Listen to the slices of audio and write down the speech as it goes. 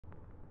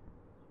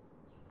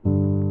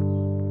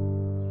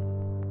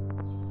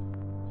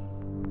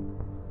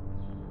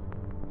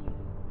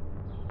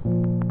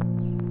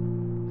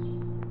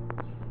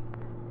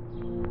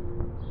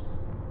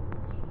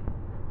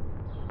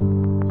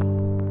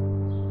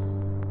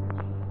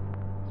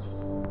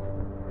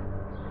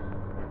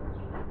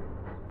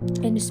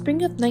In the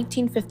spring of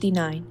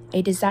 1959,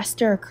 a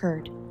disaster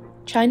occurred.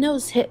 China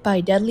was hit by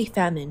a deadly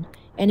famine,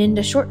 and in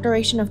the short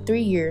duration of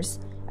 3 years,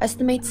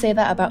 estimates say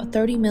that about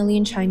 30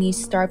 million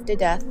Chinese starved to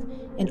death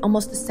and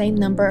almost the same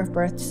number of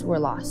births were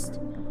lost.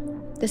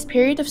 This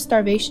period of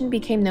starvation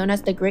became known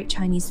as the Great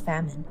Chinese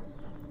Famine.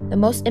 The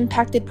most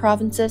impacted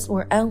provinces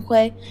were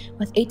Anhui,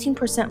 with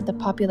 18% of the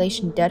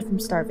population dead from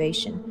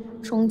starvation,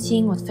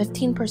 Chongqing with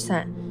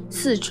 15%,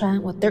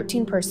 Sichuan with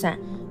 13%,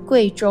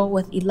 Guizhou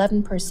with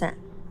 11%,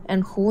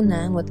 and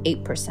Hunan with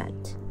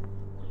 8%.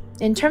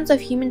 In terms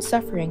of human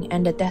suffering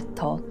and the death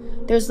toll,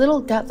 there's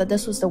little doubt that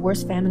this was the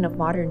worst famine of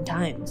modern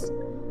times.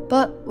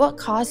 But what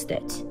caused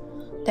it?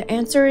 The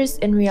answer is,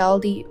 in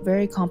reality,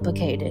 very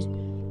complicated,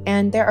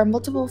 and there are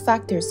multiple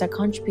factors that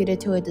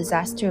contributed to a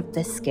disaster of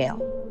this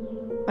scale.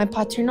 My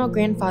paternal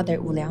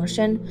grandfather, Wu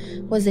Liangshen,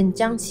 was in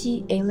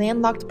Jiangxi, a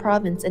landlocked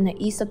province in the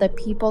east of the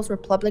People's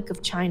Republic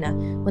of China,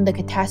 when the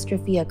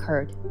catastrophe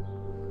occurred.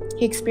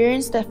 He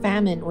experienced a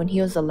famine when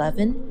he was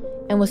 11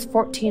 and was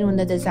 14 when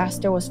the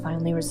disaster was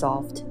finally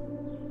resolved.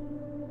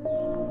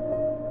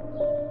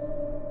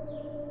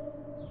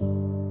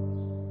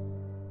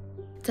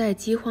 在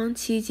饥荒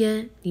期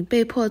间，你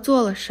被迫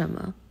做了什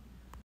么？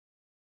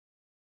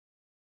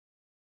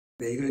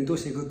每个人都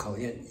是一个考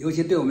验，尤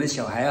其对我们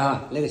小孩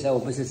啊，那个时候我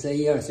不是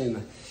11、12岁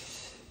嘛，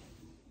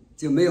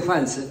就没有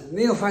饭吃，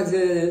没有饭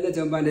吃那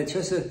怎么办呢？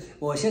确实，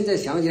我现在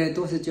想起来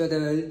都是觉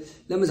得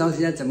那么长时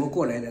间怎么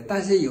过来的。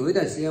但是有一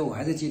段时间我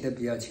还是记得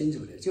比较清楚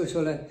的，就是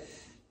说呢，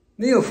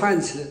没有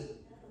饭吃，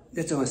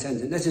那怎么生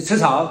存？那是吃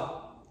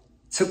草，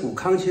吃谷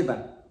糠去吧，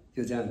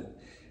就这样的。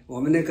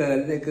我们那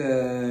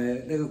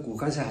个谷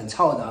糠是很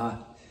糙的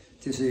啊，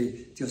就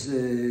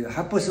是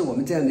还不是我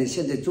们这样的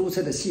现在猪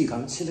吃的细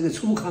糠，吃那个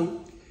粗糠。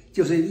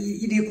就是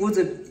一粒谷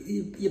子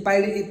一掰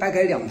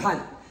开2判，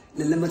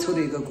那么粗的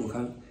一个谷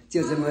糠，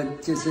就这么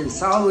就是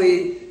稍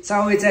微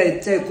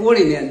在锅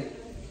里面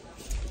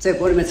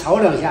炒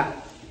2下，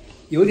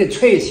有点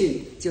脆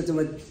性，就这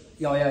么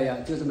咬，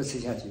就这么吃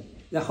下去。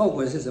那后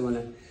果是什么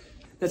呢？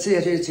那吃下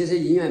去其实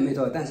营养也没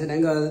多少，但是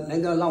能够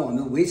让我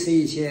们维持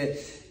一些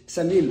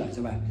生命吧，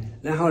是吧？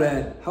然后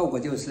呢，后果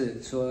就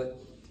是说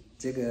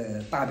这个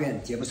大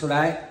便解不出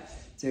来，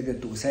这个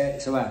堵塞，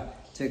是吧？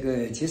这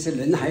个其实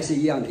人还是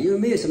一样的，因为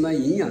没有什么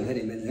营养在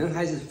里面，人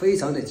还是非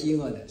常的饥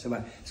饿的，是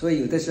吧？所以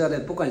有的时候呢，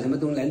不管什么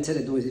难吃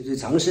的东西，就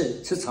尝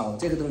试吃草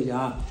这个东西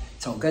啊，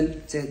草根，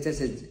这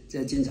是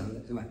经常的，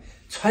是吧？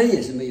穿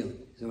也是没有，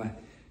是吧？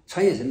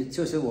穿也是，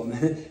就是我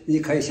们你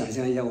可以想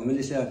象一下，我们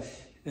这些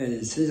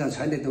身上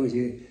穿的东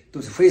西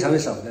都是非常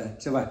少的，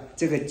是吧？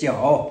这个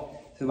脚，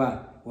是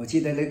吧？我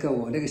记得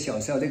我那个小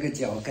时候那个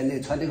脚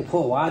跟穿那个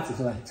破袜子，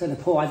是吧？穿的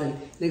破袜子，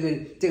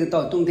这个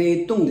到冬天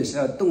一冻的时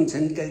候，冻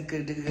成跟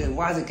这个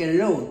袜子跟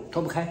肉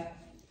脱不开，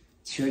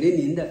血淋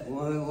淋的。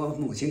我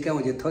母亲跟我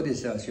去脱的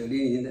时候，血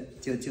淋淋的，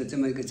就这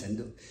么一个程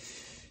度。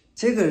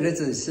这个日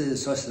子是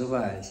说实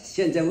话，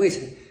现在为什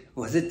么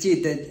我是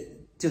记得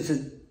就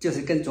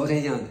是跟昨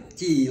天一样的，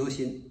记忆犹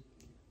新，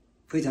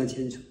非常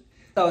清楚。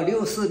到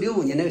64、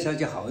65年那个时候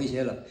就好一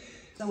些了，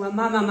当我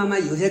慢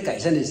慢有些改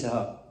善的时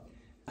候。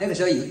那个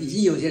时候已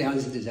经有些粮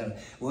食的时候，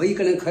我一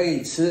个人可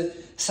以吃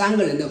3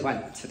个人的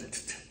饭，吃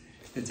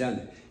是这样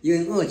的。因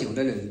为饿久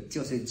的人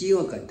就是饥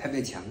饿感特别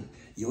强，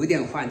有一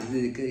点饭就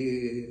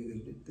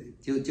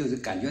是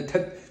感觉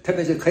特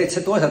别是可以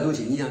吃多少都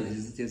行一样的，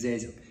就这一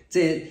种。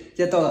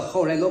这到了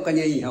后来若干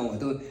年以后，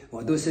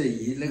我都是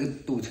以那个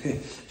肚子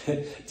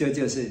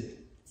就是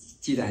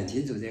记得很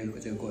清楚这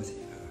个过程。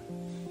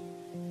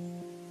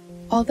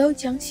Although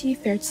Jiangxi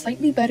fared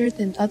slightly better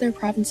than other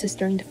provinces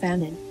during the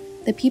famine,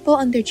 the people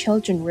and their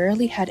children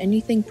rarely had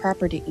anything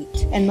proper to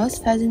eat, and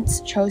most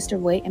peasants chose to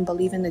wait and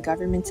believe in the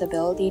government's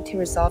ability to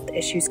resolve the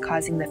issues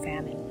causing the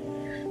famine.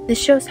 This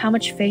shows how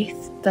much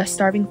faith the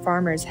starving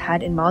farmers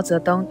had in Mao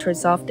Zedong to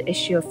resolve the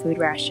issue of food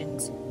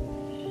rations.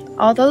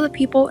 Although the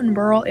people in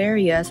rural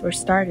areas were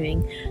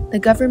starving, the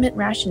government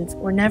rations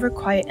were never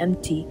quite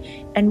empty,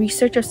 and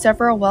research of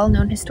several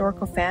well-known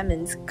historical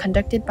famines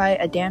conducted by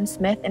Adam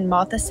Smith and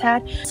Malthus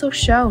had also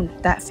shown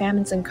that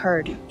famines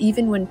occurred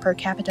even when per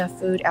capita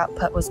food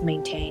output was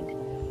maintained.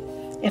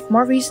 If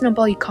more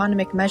reasonable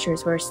economic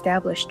measures were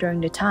established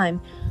during the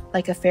time,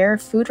 like a fair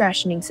food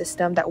rationing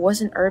system that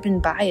wasn't urban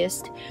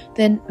biased,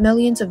 then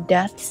millions of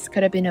deaths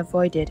could have been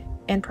avoided,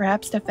 and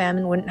perhaps the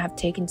famine wouldn't have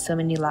taken so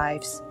many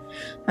lives.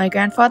 My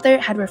grandfather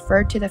had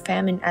referred to the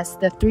famine as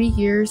the 3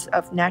 years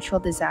of natural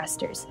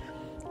disasters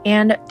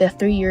and the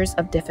 3 years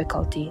of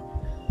difficulty.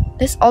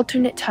 This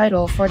alternate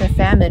title for the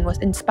famine was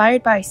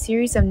inspired by a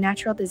series of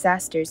natural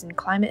disasters and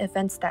climate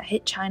events that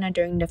hit China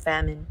during the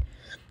famine.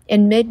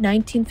 In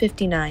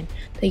mid-1959,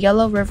 the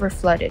Yellow River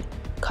flooded,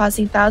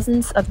 causing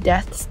thousands of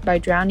deaths by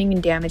drowning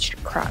and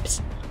damaged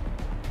crops.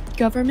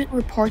 Government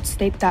reports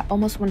state that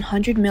almost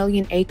 100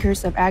 million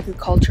acres of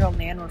agricultural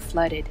land were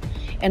flooded,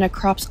 and the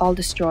crops all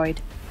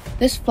destroyed.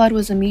 This flood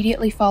was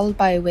immediately followed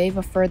by a wave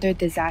of further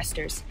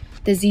disasters,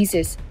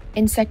 diseases,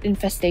 insect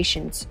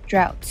infestations,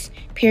 droughts,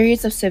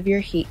 periods of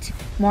severe heat,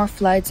 more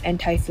floods, and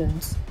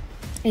typhoons.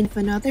 And if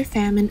another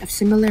famine of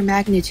similar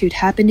magnitude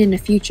happened in the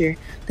future,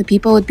 the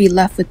people would be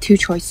left with two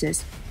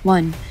choices.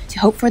 One, to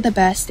hope for the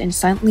best and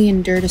silently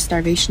endure the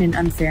starvation and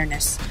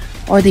unfairness,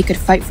 or they could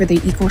fight for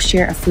their equal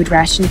share of food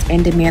rations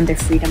and demand their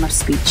freedom of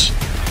speech.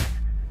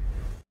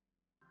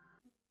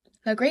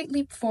 The Great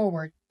Leap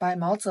Forward by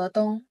Mao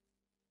Zedong.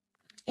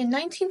 In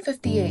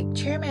 1958,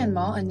 Chairman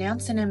Mao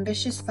announced an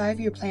ambitious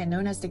 5-year plan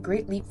known as the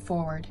Great Leap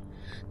Forward.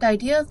 The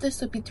idea of this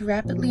would be to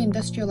rapidly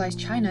industrialize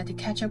China to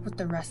catch up with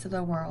the rest of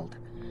the world.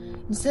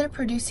 Instead of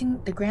producing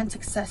the grand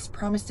success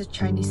promised to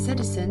Chinese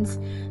citizens,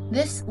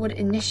 this would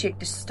initiate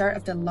the start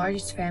of the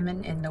largest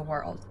famine in the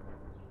world.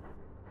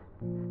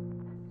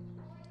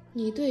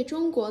 你对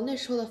中国那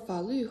时候的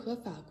法律和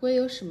法规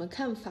有什么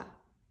看法？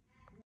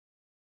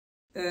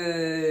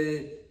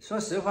说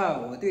实话，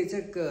我对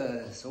这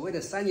个所谓的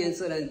3年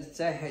自然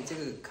灾害这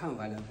个看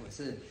法呢，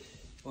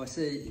我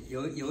是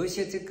有一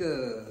些这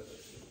个，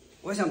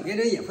我想别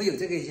人也会有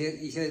这个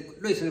一些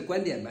类似的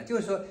观点吧，就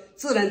是说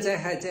自然灾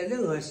害在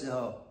任何时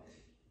候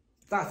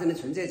大自然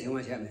存在情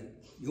况下面，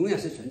永远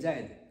是存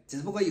在的，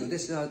只不过有的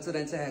时候自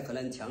然灾害可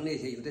能强烈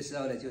一些，有的时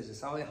候呢就是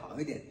稍微好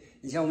一点。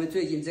你像我们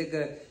最近这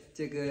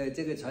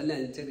个传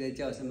染，这个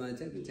叫什么？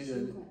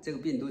这个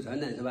病毒传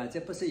染是吧？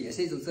这不是也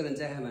是一种自然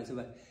灾害吗？是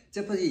吧？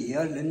这不是也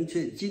要人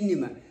去经历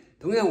吗？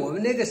同样，我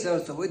们那个时候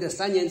所谓的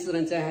3年自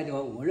然灾害的话，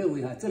我认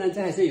为自然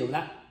灾害是有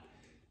的，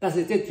但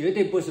是这绝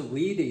对不是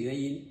唯一的原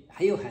因，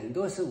还有很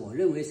多是我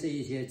认为是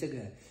一些这个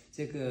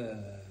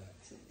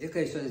也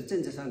可以说是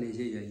政治上的一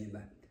些原因吧。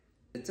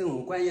政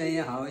府官员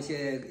也好，一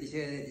些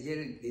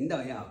领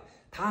导也好，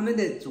他们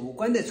的主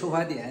观的出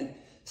发点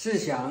是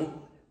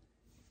想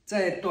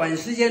在短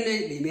时间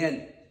内里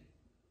面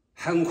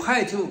很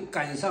快就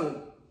赶上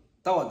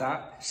到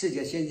达世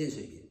界先进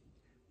水平。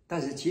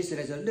但是其实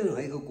来说，任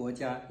何一个国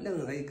家，任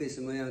何一个什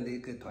么样的一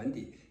个团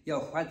体要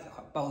发展，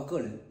包括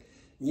个人，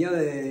你要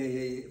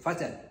发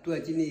展都要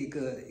经历一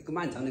个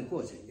漫长的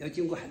过程，要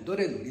经过很多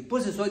的努力，不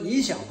是说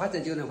你想发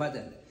展就能发展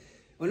的。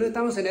我认为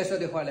当时来说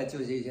的话呢，就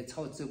是一些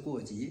操之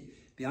过急，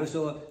比方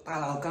说大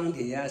佬钢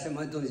铁啊，什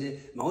么东西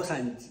毛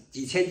产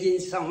几千斤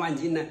上万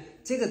斤呢，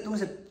这个都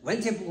是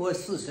完全不符合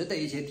事实的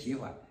一些提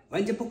法，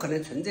完全不可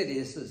能存在的一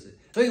些事实。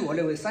所以我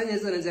认为3年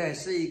自然灾害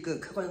是一个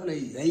客观上的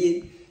原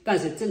因，但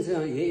是政策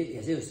上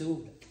也是有失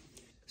误的。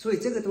所以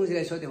这个东西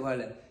来说的话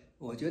呢，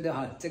我觉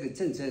得这个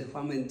政策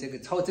方面这个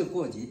操之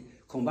过急，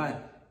恐怕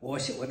我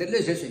的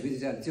认识水平是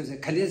这样，就是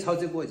肯定是操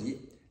之过急，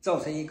造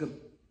成一个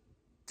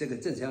这个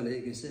政策上的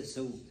一个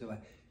失误，是吧？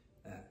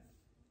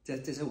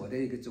这是我的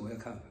一个主要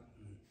看法。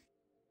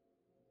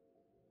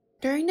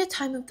During the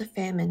time of the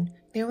famine,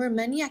 there were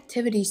many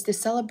activities to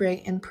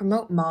celebrate and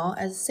promote Mao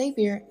as a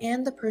savior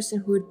and the person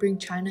who would bring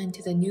China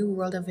into the new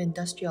world of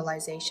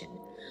industrialization.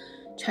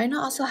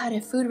 China also had a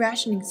food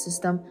rationing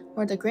system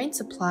where the grain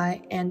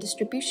supply and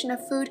distribution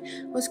of food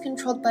was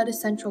controlled by the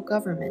central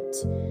government.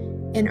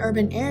 In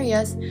urban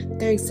areas,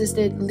 there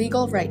existed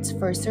legal rights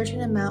for a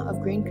certain amount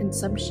of grain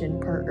consumption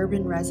per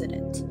urban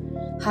resident.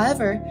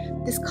 However,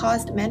 this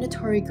caused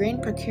mandatory grain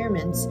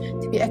procurements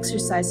to be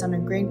exercised on the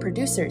grain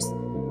producers,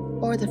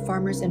 or the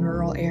farmers in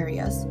rural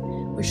areas,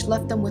 which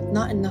left them with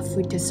not enough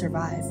food to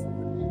survive.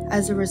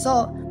 As a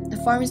result, the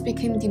farmers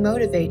became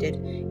demotivated,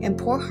 and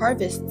poor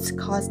harvests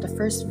caused the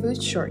first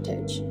food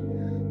shortage.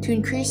 To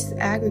increase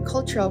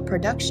agricultural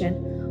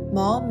production,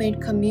 Mao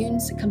made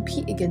communes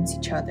compete against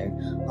each other,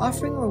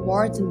 offering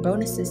rewards and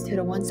bonuses to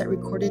the ones that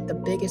recorded the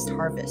biggest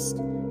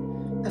harvest.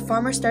 The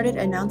farmers started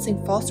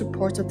announcing false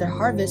reports of their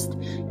harvest,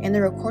 and the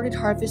recorded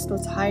harvest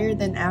was higher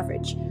than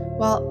average,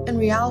 while in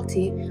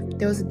reality,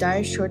 there was a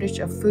dire shortage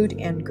of food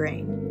and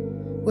grain.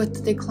 With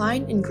the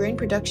decline in grain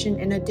production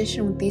in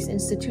addition with these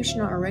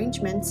institutional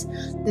arrangements,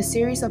 the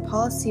series of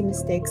policy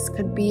mistakes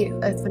could be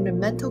a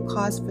fundamental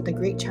cause for the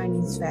Great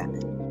Chinese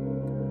Famine.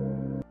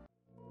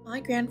 My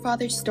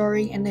grandfather's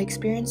story and the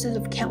experiences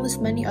of countless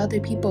many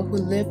other people who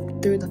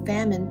lived through the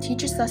famine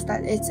teaches us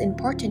that it's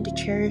important to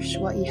cherish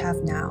what you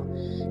have now.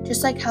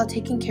 Just like how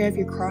taking care of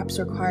your crops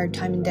required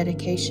time and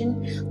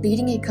dedication,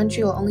 leading a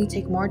country will only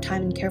take more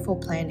time and careful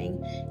planning,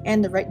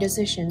 and the right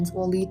decisions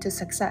will lead to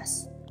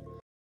success.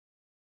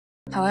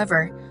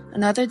 However,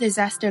 another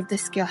disaster of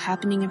this scale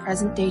happening in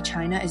present-day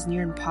China is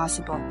near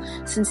impossible,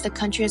 since the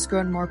country has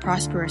grown more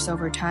prosperous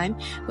over time,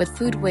 with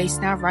food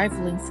waste now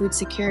rivaling food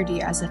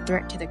security as a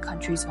threat to the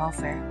country's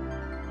welfare.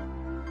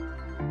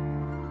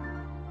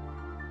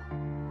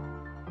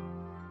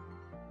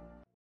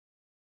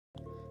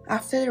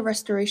 After the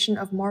restoration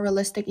of more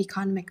realistic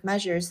economic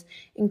measures,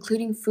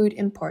 including food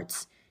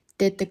imports,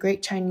 did the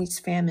Great Chinese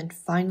Famine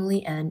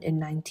finally end in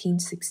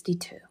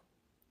 1962.